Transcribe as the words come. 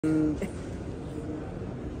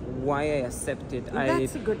Why I accepted?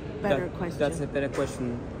 That's a better question. That's a better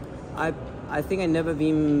question. I think I never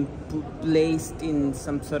been placed in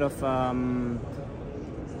some sort of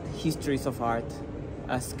histories of art,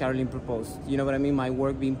 as Carolyn proposed. You know what I mean? My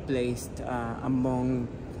work being placed among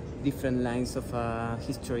different lines of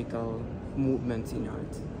historical movements in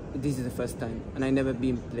art. This is the first time, and I never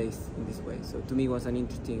been placed in this way. So to me, it was an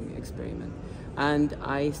interesting experiment. And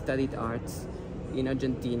I studied arts in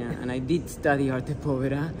Argentina, and I did study arte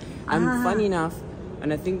povera. And funny enough,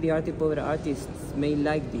 and I think the arte povera artists may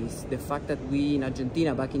like this, the fact that we in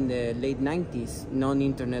Argentina back in the late 90s,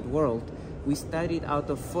 non-internet world, we studied out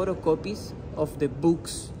of photocopies of the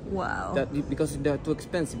books. Wow. Because they're too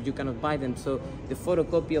expensive, you cannot buy them. So the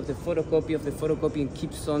photocopy of the photocopy of the photocopy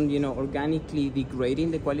keeps on, you know, organically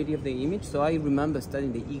degrading the quality of the image. So I remember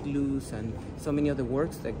studying the igloos and so many other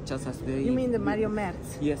works that just has very... You mean the Mario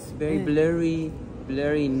Merz? Yes, very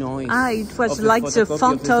blurry noise. It was like the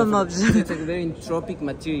phantom of the... It's a very entropic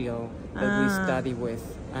material that we study with.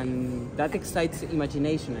 And that excites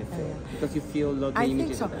imagination, I think, because you feel a lot of the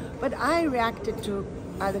images. I think so. But I reacted to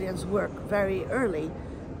Adrian's work very early,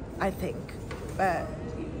 I think.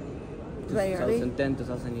 Very early. 2010,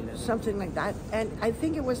 2011. Something like that. And I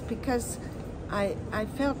think it was because I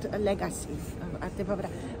felt a legacy of arte povera.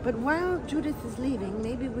 But while Judith is leaving,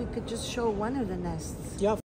 maybe we could just show one of the nests. Yeah.